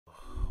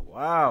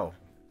Wow.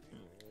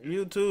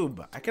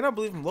 YouTube, I cannot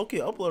believe I'm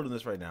low-key uploading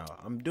this right now.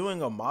 I'm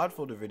doing a mod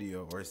folder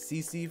video or a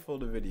CC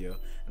folder video,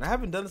 and I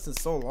haven't done this in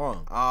so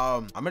long.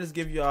 I'm gonna just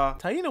give y'all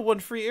Taina won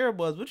free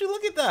earbuds. Would you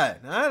look at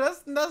that? Huh?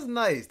 That's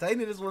nice.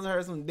 Taina just wants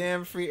her some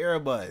damn free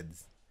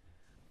earbuds.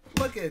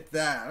 Look at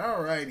that.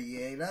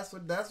 Alrighty, that's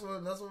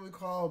what we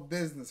call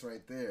business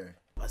right there.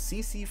 A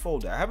CC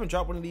folder. I haven't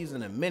dropped one of these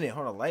in a minute.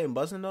 Hold on, light and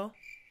buzzing though.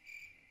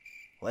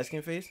 Light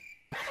skin face.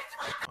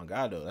 Oh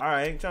god though. Alright,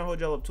 I ain't trying to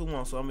hold y'all up too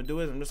long, so I'm gonna do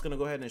is I'm just gonna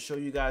go ahead and show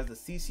you guys the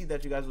CC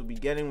that you guys will be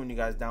getting when you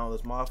guys download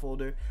this mod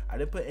folder. I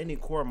didn't put any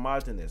core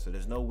mods in there, so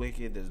there's no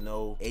Wicked, there's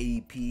no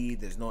AEP,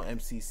 there's no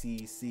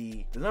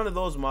MCCC, there's none of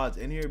those mods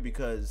in here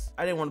because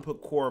I didn't want to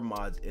put core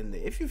mods in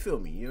there. If you feel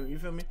me, you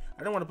feel me? I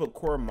didn't want to put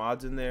core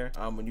mods in there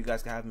when you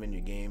guys can have them in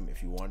your game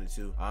if you wanted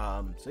to.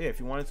 So yeah,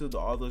 if you wanted to,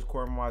 all those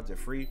core mods are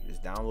free.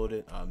 Just download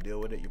it, deal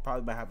with it. You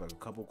probably might have like a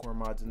couple core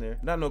mods in there,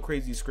 not no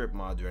crazy script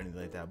mods or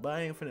anything like that, but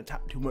I ain't finna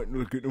top too much.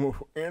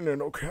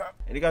 No cap.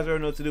 And you guys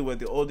already know what to do. With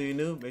the older you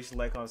new, make sure to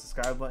like, comment,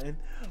 subscribe button.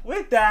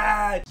 With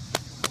that,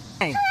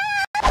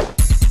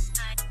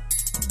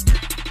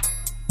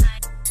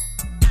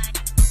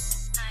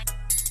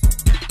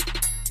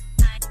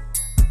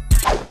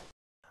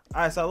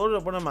 alright, so I loaded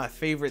up one of my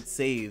favorite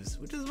saves,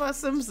 which is my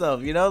sim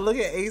stuff. You know, look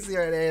at AC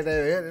right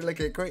there. Look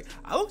at great.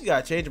 I look, you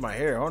gotta change my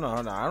hair. Hold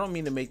on. I don't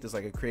mean to make this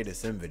like a creative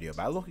sim video,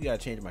 but I look, you gotta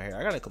change my hair.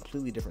 I got a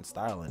completely different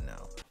style in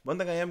now. One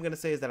thing I am gonna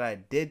say is that I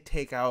did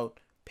take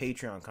out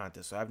Patreon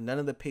content, so I have none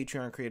of the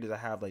Patreon creators I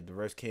have, like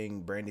Diverse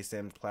King, Brandy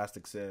Sims,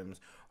 Plastic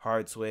Sims,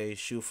 Hard Sway,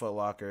 Shoe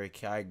Footlocker,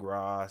 Kai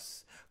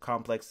Gross,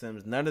 Complex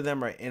Sims. None of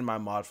them are in my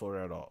mod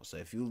folder at all. So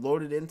if you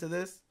loaded into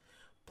this,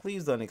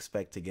 please don't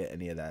expect to get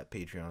any of that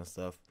Patreon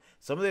stuff.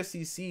 Some of their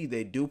CC,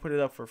 they do put it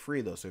up for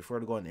free though. So if you were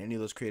to go on any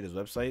of those creators'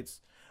 websites,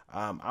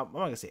 I'm not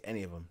gonna say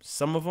any of them.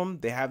 Some of them,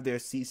 they have their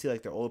CC,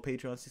 like their old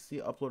Patreon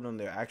CC, uploaded on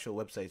their actual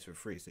websites for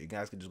free. So you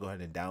guys can just go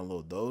ahead and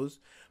download those.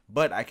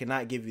 But I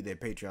cannot give you their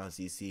Patreon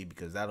CC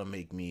because that'll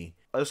make me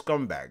a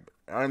scumbag.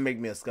 That'll make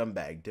me a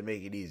scumbag to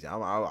make it easy.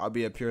 I'll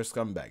be a pure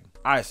scumbag.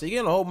 Alright, so you're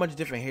getting a whole bunch of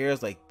different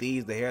hairs like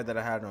these. The hair that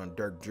I had on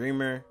Dirk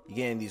Dreamer. You're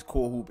getting these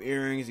cool hoop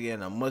earrings. You're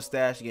getting a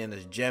mustache. You're getting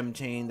this gem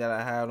chain that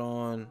I had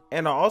on.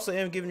 And I also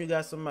am giving you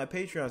guys some of my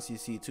Patreon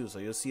CC too. So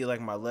you'll see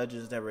like my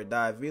Legends Never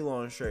Die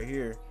Vlone shirt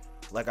here.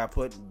 Like I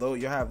put, though,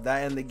 you'll have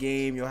that in the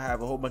game. You'll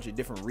have a whole bunch of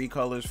different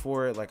recolors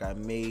for it. Like I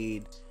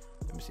made,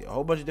 let me see, a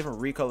whole bunch of different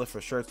recolors for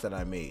shirts that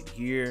I made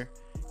here.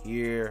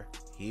 You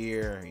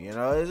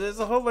know, there's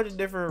a whole bunch of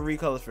different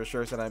recolors for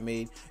shirts that I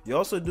made. You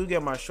also do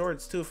get my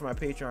shorts too for my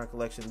Patreon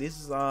collection. This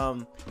is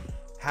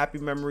Happy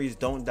Memories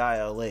Don't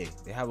Die LA.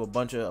 They have a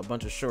bunch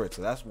of shorts,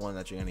 so that's one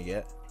that you're gonna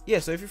get. Yeah,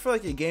 so if you feel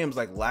like your game's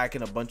like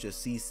lacking a bunch of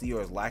CC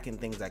or is lacking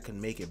things that can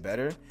make it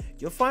better,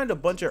 you'll find a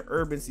bunch of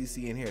urban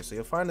CC in here. So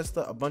you'll find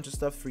a bunch of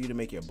stuff for you to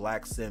make your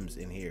black sims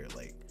in here.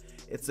 Like,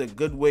 it's a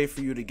good way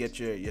for you to get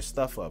your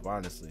stuff up,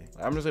 honestly.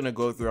 I'm just gonna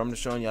go through, I'm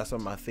just showing y'all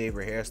some of my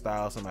favorite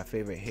hairstyles, some of my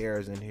favorite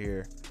hairs in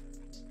here.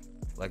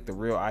 Like the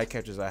real eye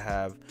catchers I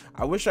have.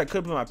 I wish I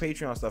could put my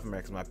Patreon stuff in there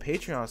because my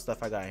Patreon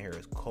stuff I got in here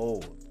is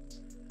cold.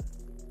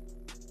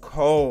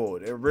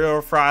 Cold and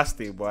real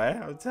frosty, boy.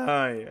 I'm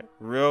telling you,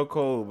 real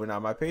cold. But now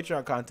my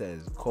Patreon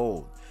content is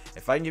cold.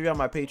 If I can give y'all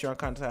my Patreon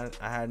content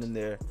I had in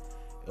there,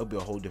 it'll be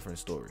a whole different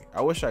story.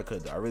 I wish I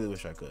could though. I really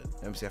wish I could.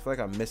 Let me see. I feel like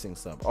I'm missing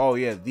some. Oh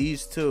yeah,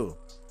 these two.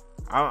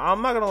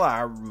 I'm not gonna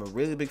lie, I'm a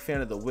really big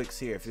fan of the wicks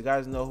here. If you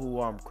guys know who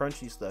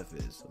Crunchy Stuff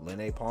is,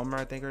 Lene Palmer,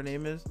 I think her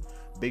name is.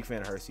 Big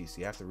fan of her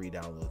CC. I have to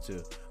re-download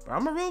too. But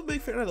I'm a real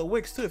big fan of the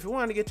wicks too. If you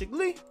want to get your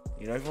glee,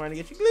 you know, if you want to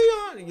get your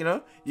glee on, you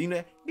know, you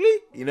can glee,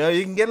 you know,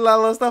 you can get a lot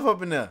of stuff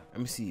up in there.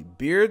 Let me see.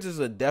 Beards is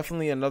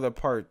definitely another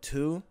part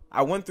too.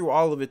 I went through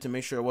all of it to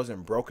make sure it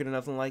wasn't broken or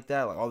nothing like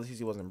that. Like all the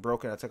CC wasn't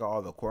broken. I took out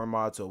all the core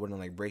mods so it wouldn't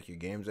like break your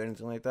games or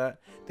anything like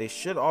that. They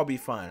should all be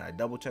fine. I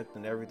double checked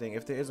and everything.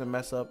 If there is a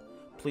mess up,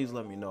 please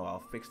let me know. I'll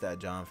fix that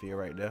John for you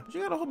right there. But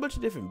you got a whole bunch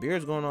of different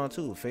beards going on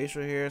too.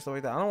 Facial hair, stuff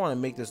like that. I don't want to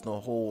make this no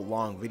whole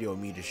long video of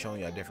me just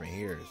showing y'all different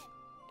hairs.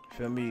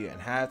 Feel me? And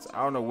hats.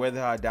 I don't know where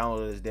the hell I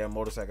downloaded this damn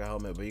motorcycle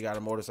helmet, but you got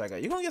a motorcycle.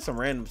 You're gonna get some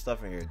random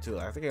stuff in here too.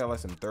 I think I got like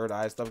some third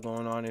eye stuff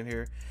going on in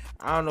here.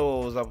 I don't know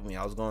what was up with me.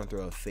 I was going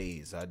through a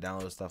phase. So I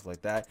downloaded stuff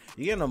like that.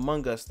 You're getting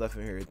Among Us stuff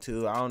in here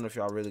too. I don't know if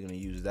y'all really gonna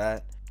use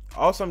that.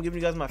 Also, I'm giving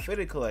you guys my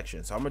fitted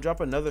collection. So I'm gonna drop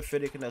another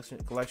fitted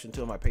collection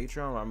too on my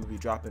Patreon, where I'm gonna be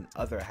dropping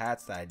other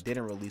hats that I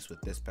didn't release with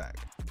this pack.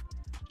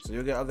 So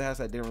you'll get other hats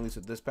I didn't release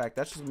with this pack.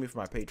 That's just gonna be for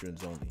my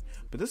patrons only.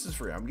 But this is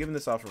free. I'm giving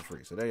this out for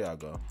free. So there y'all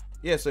go.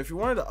 Yeah, so if you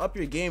wanted to up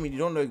your game and you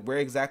don't know where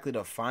exactly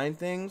to find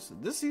things,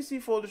 this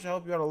CC folder should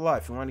help you out a lot.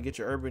 If you want to get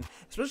your urban,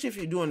 especially if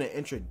you're doing an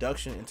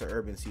introduction into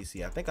urban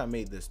CC. I think I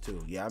made this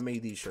too. Yeah, I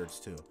made these shirts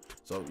too.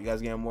 So you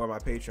guys getting more of my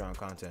Patreon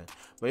content.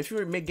 But if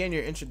you're getting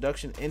your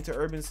introduction into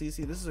urban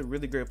CC, this is a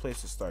really great place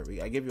to start.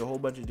 I give you a whole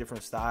bunch of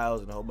different styles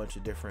and a whole bunch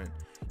of different,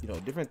 you know,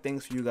 different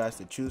things for you guys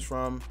to choose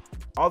from.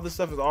 All this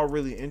stuff is all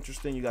really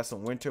interesting. You got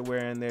some winter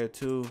wear in there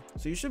too.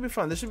 So you should be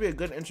fun. This should be a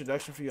good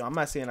introduction for you. I'm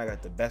not saying I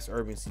got the best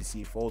urban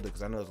CC folder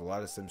because I know there's a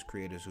lot of Sims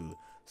creators who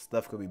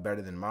stuff could be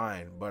better than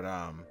mine. But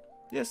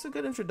Yeah, it's a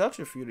good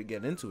introduction for you to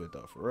get into it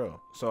though, for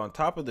real. So on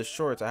top of the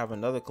shorts, I have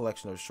another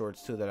collection of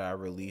shorts too that I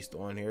released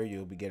on here.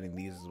 You'll be getting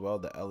these as well,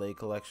 the LA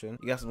collection.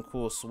 You got some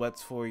cool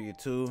sweats for you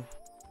too.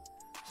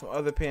 Some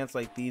other pants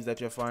like these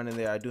that you'll find in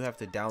there. I do have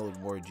to download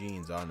more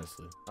jeans,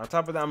 honestly. On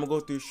top of that, I'm gonna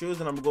go through shoes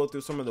and I'm gonna go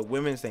through some of the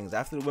women's things.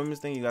 After the women's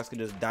thing, you guys can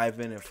just dive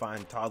in and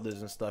find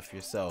toddlers and stuff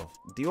yourself.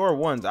 Dior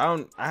ones.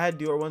 I had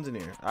Dior ones in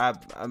here.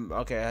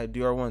 Okay, I had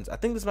Dior ones. I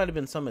think this might have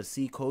been some of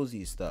C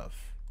Cozy stuff.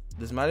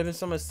 This might have been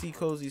some of C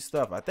Cozy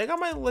stuff. I think I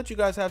might let you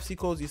guys have C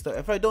Cozy stuff.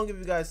 If I don't give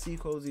you guys C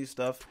Cozy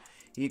stuff,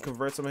 he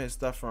converts some of his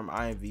stuff from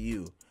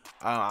IMVU.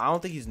 I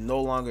don't think he's no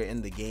longer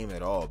in the game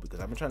at all, because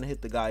I've been trying to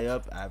hit the guy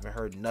up. I haven't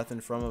heard nothing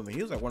from him, and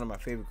he was like one of my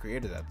favorite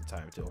creators at the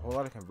time too. A whole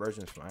lot of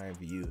conversions from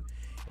IMVU,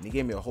 and he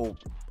gave me a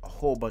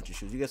whole bunch of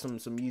shoes. You get some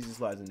Yeezy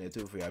slides in there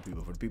too for y'all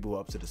people, for the people who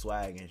are up to the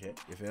swag and shit.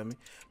 You feel me?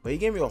 But he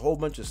gave me a whole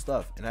bunch of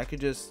stuff, and I could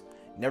just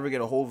never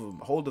get a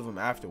hold of him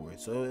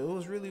afterwards. So it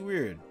was really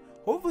weird.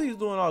 Hopefully he's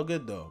doing all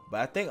good though.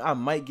 But I think I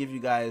might give you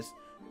guys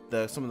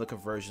some of the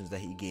conversions that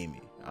he gave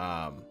me.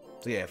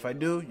 So yeah, if I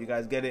do, you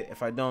guys get it.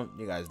 If I don't,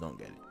 you guys don't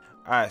get it.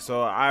 Alright,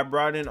 so I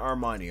brought in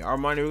Armani.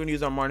 We're gonna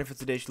use Armani for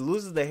today. She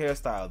loses the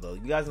hairstyle though.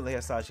 You guys know the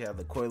hairstyle. She had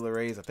the coiler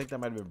rays. I think that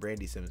might have been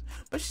Brandy Simmons,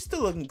 but she's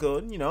still looking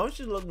good. You know,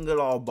 she's looking good,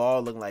 all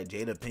bald, looking like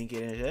Jada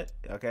Pinkett and shit.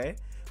 Okay,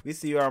 we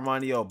see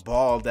Armani, yo,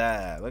 bald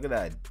dad. Look at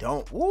that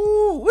dome.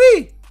 Woo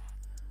wee!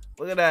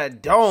 Look at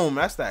that dome.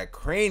 That's that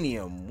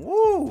cranium.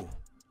 Woo!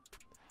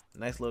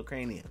 Nice little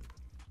cranium.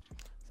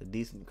 It's a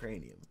decent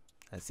cranium.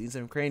 I've seen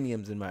some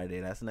craniums in my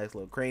day. That's a nice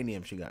little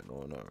cranium she got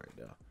going on right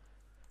now.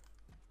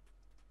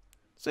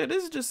 So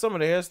this is just some of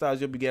the hairstyles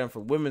you'll be getting for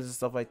women's and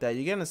stuff like that.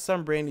 You're getting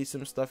some Brandy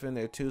Sim stuff in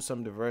there too,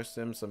 some Diverse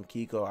Sim, some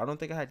Kiko. I don't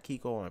think I had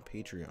Kiko on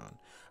Patreon.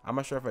 I'm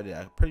not sure if I did.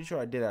 I'm pretty sure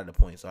I did at a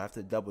point, so I have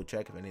to double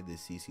check if any of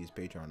this CC is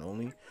Patreon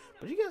only.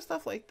 But you get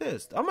stuff like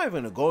this. I'm not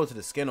even gonna go into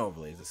the skin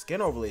overlays. The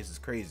skin overlays is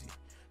crazy.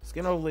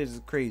 Skin overlays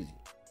is crazy.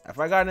 If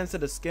I got into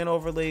the skin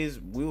overlays,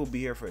 we will be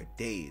here for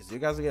days. You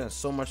guys are getting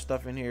so much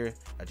stuff in here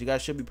that you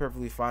guys should be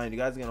perfectly fine. You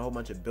guys are getting a whole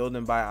bunch of build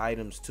and buy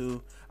items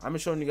too. I'm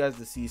showing you guys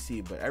the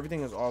CC, but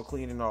everything is all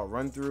clean and all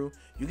run through.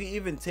 You can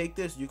even take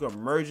this, you can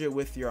merge it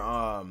with your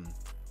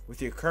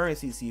current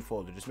CC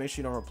folder. Just make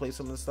sure you don't replace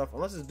some of the stuff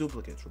unless it's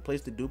duplicates.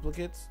 Replace the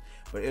duplicates,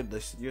 but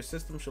your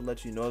system should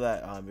let you know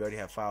that you already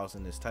have files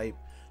in this type.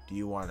 Do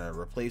you want to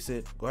replace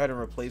it? Go ahead and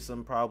replace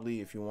them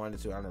probably if you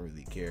wanted to. I don't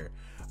really care.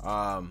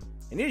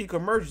 And yeah, you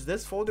can merge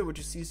this folder with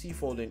your CC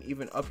folder and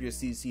even up your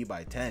CC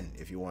by 10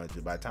 if you wanted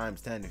to, by times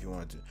 10 if you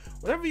wanted to.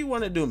 Whatever you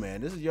want to do, man.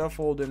 This is your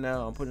folder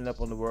now. I'm putting it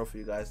up on the world for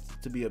you guys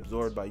to be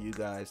absorbed by you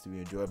guys, to be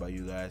enjoyed by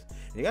you guys.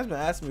 And you guys been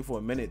asking me for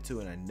a minute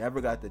too, and I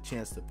never got the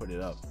chance to put it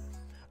up.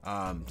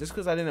 Just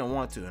because I didn't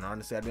want to, and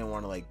honestly I didn't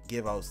want to like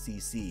give out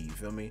CC, you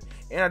feel me?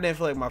 And I didn't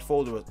feel like my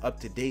folder was up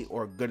to date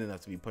or good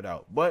enough to be put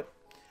out. But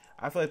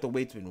I feel like the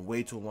wait's been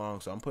way too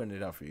long, so I'm putting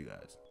it up for you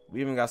guys. We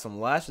even got some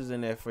lashes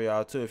in there for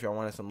y'all too. If y'all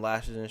wanted some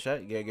lashes and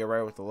shit, you gotta get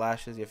right with the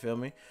lashes, you feel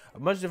me? A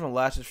bunch of different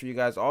lashes for you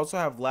guys. Also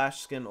have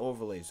lash skin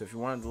overlays. So if you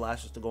wanted the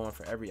lashes to go on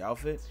for every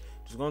outfit,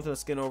 just go into the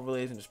skin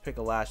overlays and just pick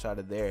a lash out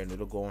of there and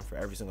it'll go on for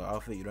every single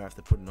outfit. You don't have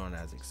to put it on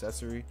as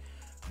accessory.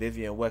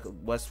 Vivian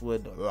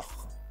Westwood. Ugh.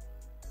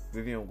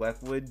 Vivian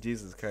Westwood,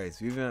 Jesus Christ.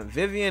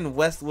 Vivian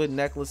Westwood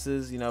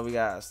necklaces, you know, we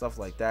got stuff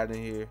like that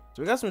in here.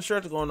 So we got some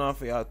shirts going on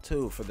for y'all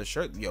too. For the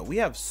shirt, yo, we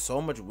have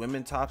so much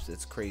women tops,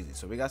 it's crazy.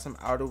 So we got some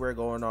outerwear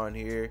going on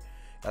here.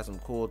 Got some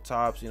cool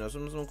tops, you know,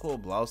 some cool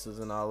blouses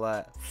and all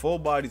that. Full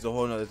body's a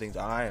whole nother thing.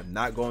 So I am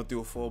not going through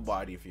a full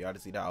body for y'all to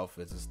see the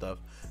outfits and stuff.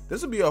 This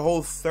would be a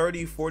whole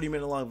 30-40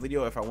 minute long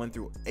video if I went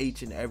through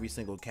each and every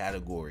single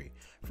category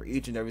for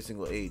each and every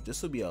single age.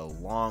 This would be a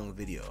long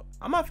video.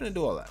 I'm not gonna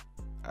do all that.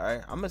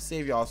 Alright, I'm gonna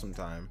save y'all some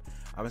time.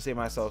 I'm gonna save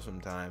myself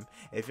some time.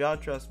 If y'all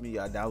trust me,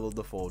 y'all download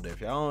the folder. If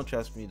y'all don't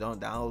trust me,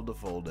 don't download the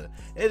folder.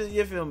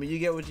 You feel me? You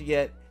get what you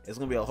get. It's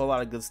gonna be a whole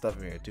lot of good stuff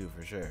in here too,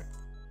 for sure.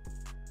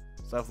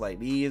 Stuff like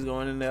these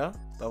going in there.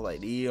 Stuff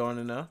like these going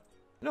in there.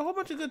 You know, a whole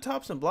bunch of good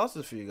tops and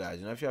blouses for you guys.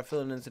 You know, if y'all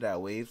feeling into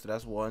that wave, so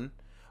that's one.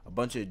 A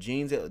bunch of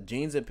jeans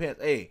and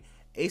pants. Hey,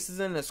 Ace is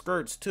in the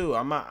skirts too.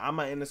 I'm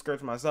not in the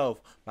skirts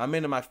myself. I'm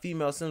into my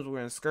female Sims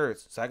wearing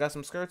skirts. So I got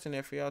some skirts in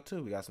there for y'all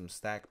too. We got some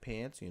stack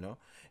pants, you know,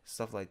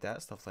 stuff like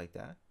that, stuff like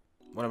that.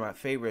 One of my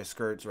favorite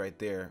skirts right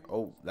there.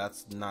 Oh,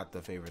 that's not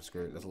the favorite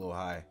skirt. That's a little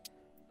high.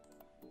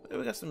 But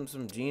we got some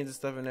jeans and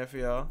stuff in there for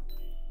y'all.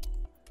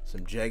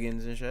 Some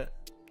jeggings and shit.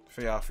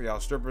 For y'all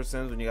stripper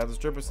Sims. When you got the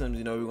stripper Sims,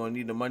 you know we're gonna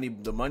need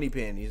the money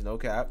panties, no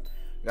cap.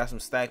 We got some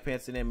stack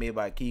pants in there made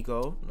by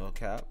Kiko, no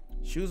cap.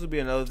 Shoes will be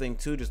another thing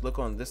too. Just look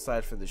on this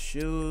side for the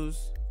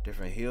shoes.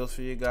 Different heels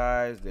for you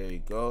guys. There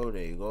you go.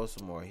 There you go.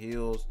 Some more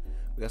heels.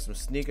 We got some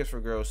sneakers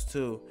for girls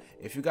too.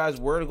 If you guys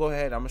were to go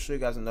ahead, I'm gonna show you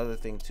guys another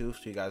thing too,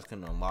 so you guys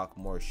can unlock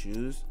more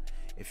shoes.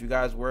 If you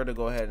guys were to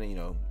go ahead and you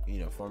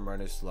know foam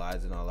runners,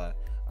 slides and all that.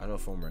 I know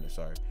foam runners,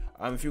 sorry.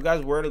 If you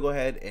guys were to go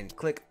ahead and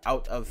click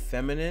out of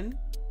feminine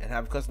and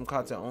have custom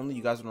content only,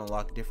 you guys will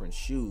unlock different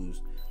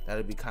shoes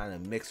that'll be kind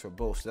of mixed for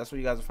both. So that's where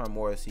you guys will find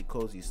more C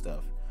Cozy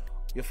stuff.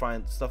 You'll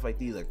find stuff like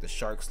these, like the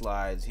shark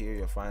slides here.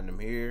 You'll find them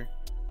here.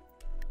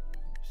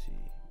 Let's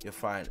see, You'll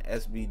find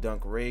SB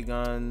Dunk ray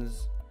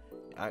guns.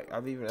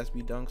 I've even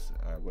SB Dunks,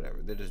 whatever.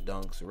 They're just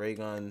Dunks, ray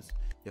guns.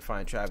 You'll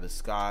find Travis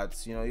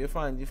Scott's. You know, you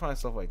find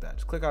stuff like that.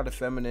 Just click out the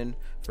feminine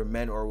for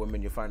men or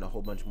women. You'll find a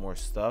whole bunch more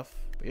stuff.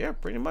 But yeah,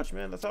 pretty much,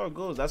 man. That's how it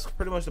goes. That's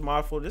pretty much the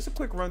mod folder. Just a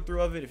quick run through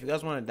of it. If you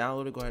guys want to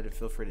download it, go ahead and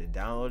feel free to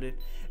download it.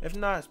 If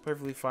not, it's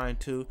perfectly fine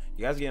too.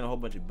 You guys getting a whole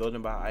bunch of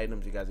building by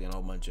items. You guys getting a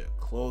whole bunch of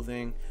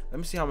clothing. Let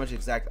me see how much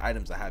exact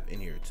items I have in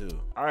here too.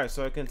 All right,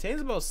 so it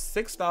contains about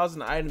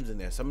 6,000 items in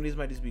there. Some of these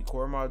might just be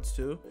core mods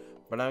too.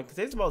 But it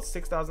contains about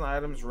 6,000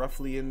 items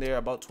roughly in there,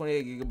 about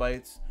 28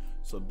 gigabytes.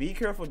 So be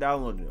careful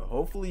downloading it.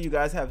 Hopefully you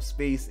guys have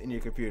space in your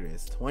computer.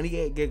 It's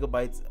 28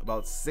 gigabytes,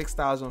 about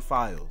 6,000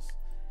 files.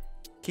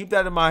 Keep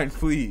that in mind,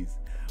 please.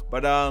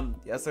 But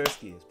yes, sir,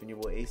 ski. It's been your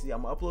boy AC.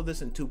 I'm gonna upload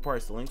this in 2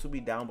 parts. The links will be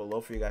down below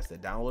for you guys to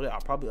download it.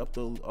 I'll probably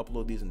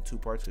upload these in 2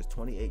 parts because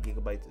 28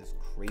 gigabytes is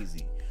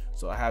crazy.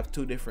 So I have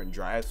 2 different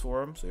drives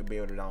for them, so you'll be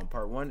able to download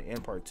part 1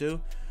 and part 2.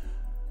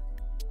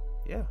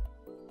 Yeah.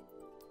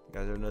 You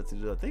guys don't know what to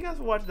do. Thank you guys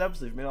for watching the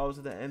episode. If you made it all to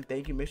the end,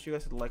 thank you. Make sure you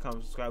guys hit the like,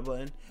 comment, subscribe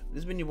button. This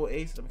has been your boy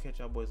Ace. I'm gonna catch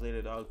y'all boys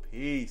later, dog.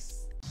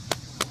 Peace.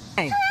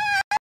 Hey.